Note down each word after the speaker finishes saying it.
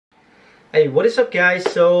Hey, what is up guys?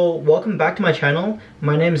 So welcome back to my channel.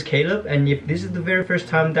 My name is Caleb, and if this is the very first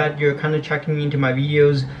time that you're kind of checking into my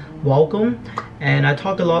videos, welcome. And I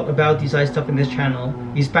talk a lot about design stuff in this channel,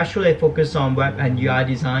 especially I focus on web and UI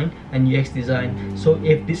design and UX design. So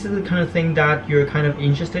if this is the kind of thing that you're kind of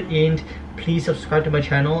interested in, please subscribe to my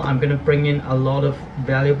channel. I'm gonna bring in a lot of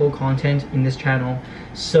valuable content in this channel.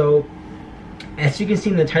 So as you can see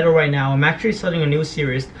in the title right now, I'm actually starting a new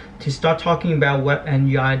series to start talking about web and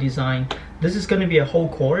UI design. This is going to be a whole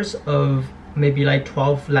course of maybe like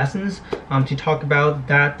 12 lessons to talk about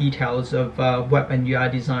that details of web and UI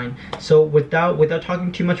design. So without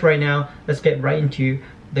talking too much right now, let's get right into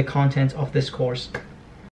the content of this course.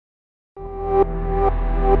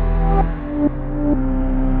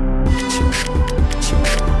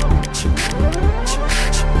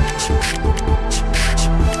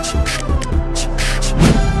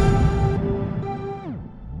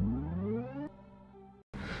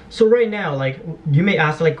 So right now, like, you may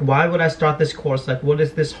ask, like, why would I start this course? Like, what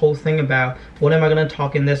is this whole thing about? What am I gonna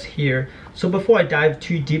talk in this here? So before I dive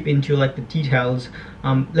too deep into like the details,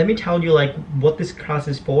 let me tell you like what this class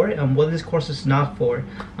is for and what this course is not for.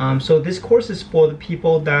 So this course is for the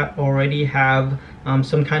people that already have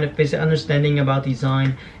some kind of basic understanding about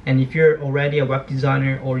design, and if you're already a web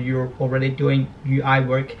designer or you're already doing UI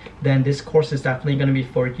work, then this course is definitely going to be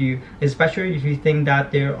for you, especially if you think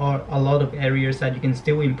that there are a lot of areas that you can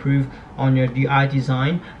still improve on your UI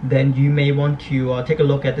design. Then you may want to take a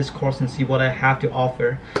look at this course and see what I have to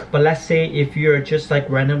offer. But let's say if you're just like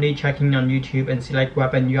randomly checking on YouTube and see like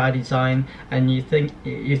web and UI design, and you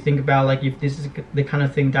think about like if this is the kind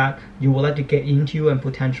of thing that you would like to get into and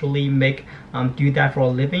potentially make do that for a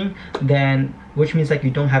living, then which means like you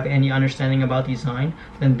don't have any understanding about design,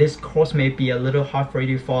 then this course may be a little hard for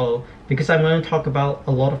you to follow, because I'm going to talk about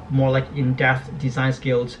a lot of more like in-depth design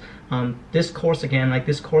skills. This course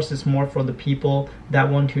is more for the people that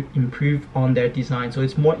want to improve on their design, so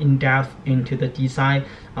it's more in-depth into the design.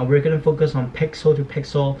 We're going to focus on pixel to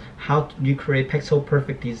pixel, how you create pixel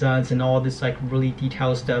perfect designs and all this like really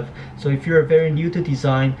detailed stuff. So if you're very new to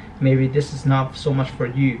design, maybe this is not so much for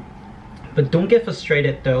you. But don't get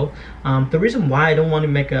frustrated though. The reason why I don't want to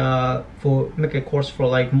make a course for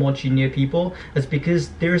like more junior people is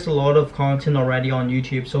because there's a lot of content already on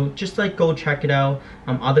YouTube. So just like go check it out.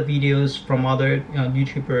 Other videos from other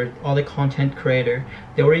YouTubers, other content creator,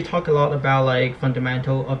 they already talk a lot about like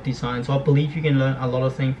fundamental of design. So I believe you can learn a lot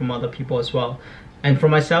of things from other people as well. And for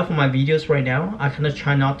myself, on my videos right now, I kind of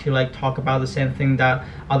try not to like talk about the same thing that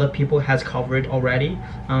other people has covered already.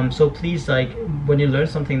 So please, like, when you learn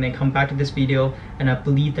something, then come back to this video, and I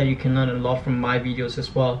believe that you can learn a lot from my videos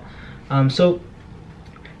as well. So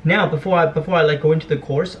now before I like go into the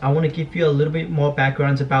course, I want to give you a little bit more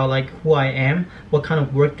backgrounds about like who I am, what kind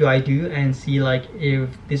of work do I do, and see like if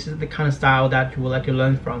this is the kind of style that you would like to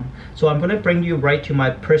learn from. So I'm going to bring you right to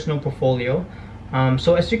my personal portfolio.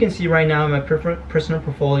 So as you can see right now in my personal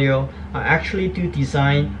portfolio, I actually do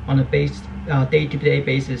design on a day-to-day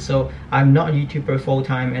basis. So I'm not a YouTuber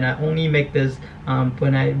full-time, and I only make this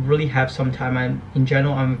when I really have some time. In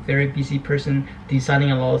general, I'm a very busy person,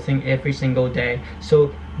 designing a lot of things every single day.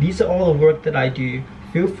 So these are all the work that I do.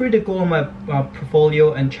 Feel free to go on my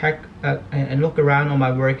portfolio and check and look around on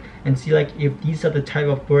my work and see like if these are the type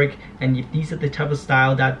of work and if these are the type of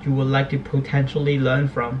style that you would like to potentially learn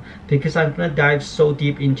from, because I'm gonna dive so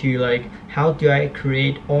deep into like how do I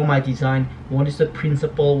create all my design, what is the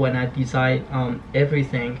principle when I design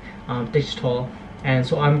everything digital. And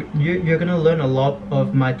so you're gonna learn a lot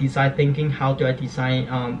of my design thinking, how do I design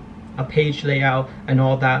a page layout and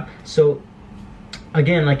all that. So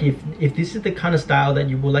again, like if this is the kind of style that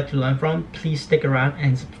you would like to learn from, please stick around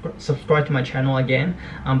and subscribe to my channel again.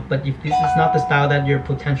 But if this is not the style that you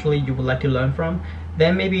would like to learn from,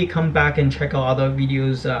 then maybe come back and check out other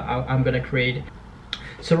videos I'm gonna create.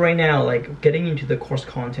 So right now, like getting into the course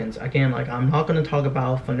contents, again, like I'm not going to talk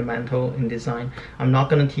about fundamental in design. I'm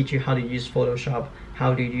not going to teach you how to use Photoshop,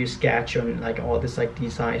 how to use Sketch, and like all this like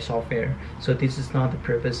design software. So this is not the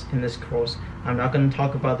purpose in this course. I'm not going to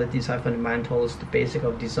talk about the design fundamentals, the basic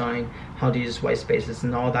of design, how to use white spaces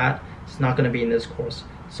and all that. It's not going to be in this course.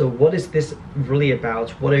 So what is this really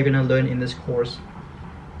about? What are you going to learn in this course?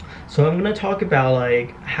 So I'm going to talk about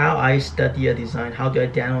like how I study a design, how do I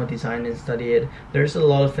download design and study it. There's a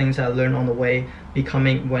lot of things I learned on the way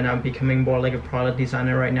when I'm becoming more like a product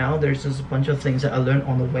designer right now. There's just a bunch of things that I learned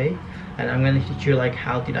on the way, and I'm going to teach you like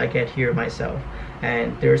how did I get here myself.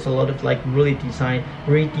 And there's a lot of like really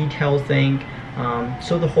detailed thing.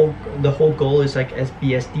 So the whole goal is like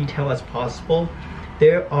be as detailed as possible.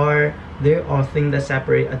 There are things that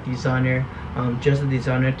separate a designer just a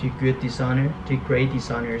designer to good designer to great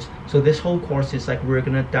designers. So this whole course is like we're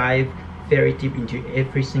gonna dive very deep into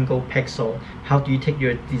every single pixel. How do you take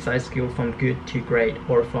your design skill from good to great,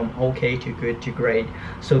 or from okay to good to great?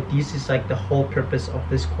 So this is like the whole purpose of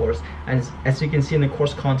this course. And as you can see in the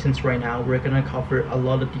course contents right now, we're gonna cover a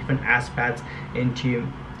lot of different aspects into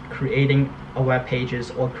creating a web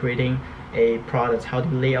pages or creating a product, how to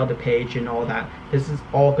lay out the page and all that. This is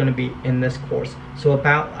all going to be in this course. So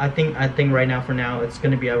about I think right now, for now, it's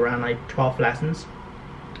going to be around like 12 lessons.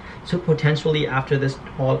 So potentially after this,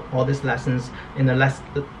 all these lessons, in the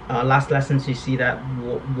last lessons, you see that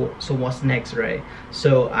so what's next, right?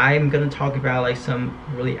 So I'm gonna talk about like some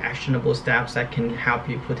really actionable steps that can help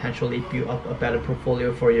you potentially build up a better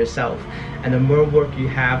portfolio for yourself. And the more work you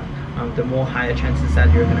have, the more higher chances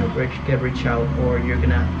that you're gonna get reach out, or you're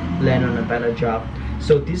gonna land on a better job.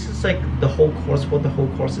 So this is like the whole course, what the whole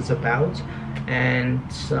course is about. And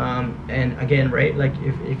again, right, like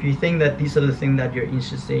if you think that these are the things that you're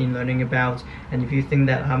interested in learning about, and if you think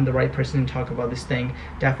that I'm the right person to talk about this thing,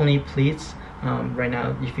 definitely please right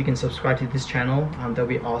now, if you can subscribe to this channel, that'll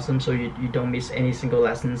be awesome, so you don't miss any single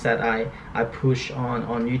lessons that I push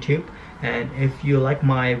on YouTube. And if you like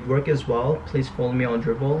my work as well, please follow me on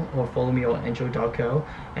Dribbble or follow me on angel.co,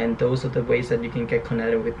 and those are the ways that you can get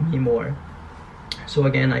connected with me more. So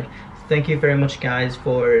again, like, thank you very much guys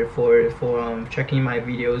for checking my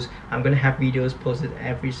videos. I'm gonna have videos posted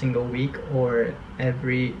every single week or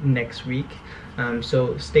every next week,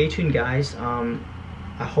 so stay tuned guys.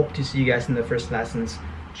 I hope to see you guys in the first lessons.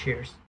 Cheers.